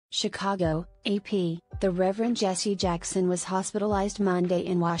Chicago, AP. The Reverend Jesse Jackson was hospitalized Monday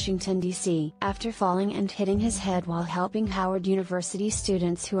in Washington, D.C. after falling and hitting his head while helping Howard University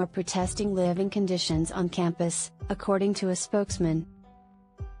students who are protesting living conditions on campus, according to a spokesman.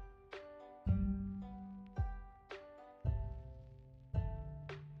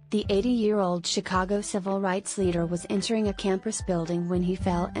 The 80-year-old Chicago civil rights leader was entering a campus building when he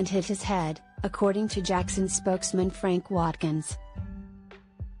fell and hit his head, according to Jackson's spokesman Frank Watkins.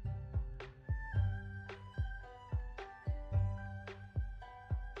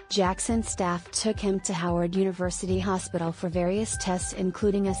 Jackson's staff took him to Howard University Hospital for various tests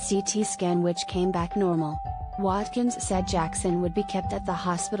including a CT scan which came back normal. Watkins said Jackson would be kept at the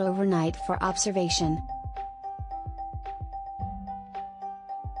hospital overnight for observation.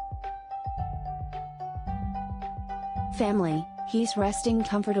 Family, he's resting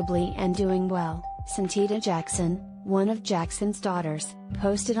comfortably and doing well, Santita Jackson, one of Jackson's daughters,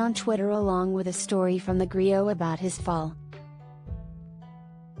 posted on Twitter along with a story from the griot about his fall.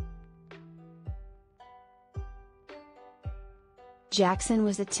 Jackson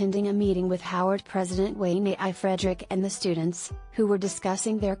was attending a meeting with Howard President Wayne I. Frederick and the students, who were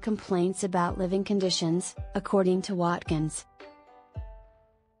discussing their complaints about living conditions, according to Watkins.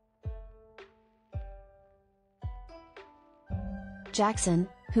 Jackson,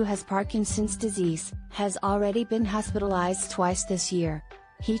 who has Parkinson's disease, has already been hospitalized twice this year.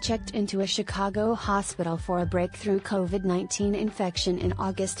 He checked into a Chicago hospital for a breakthrough COVID-19 infection in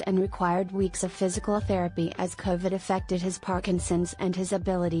August and required weeks of physical therapy as COVID affected his Parkinson's and his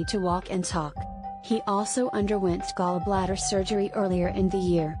ability to walk and talk. He also underwent gallbladder surgery earlier in the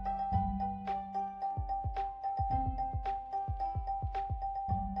year.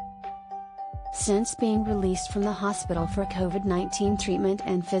 Since being released from the hospital for COVID-19 treatment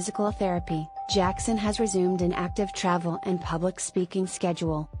and physical therapy, Jackson has resumed an active travel and public speaking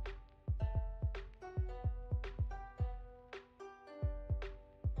schedule.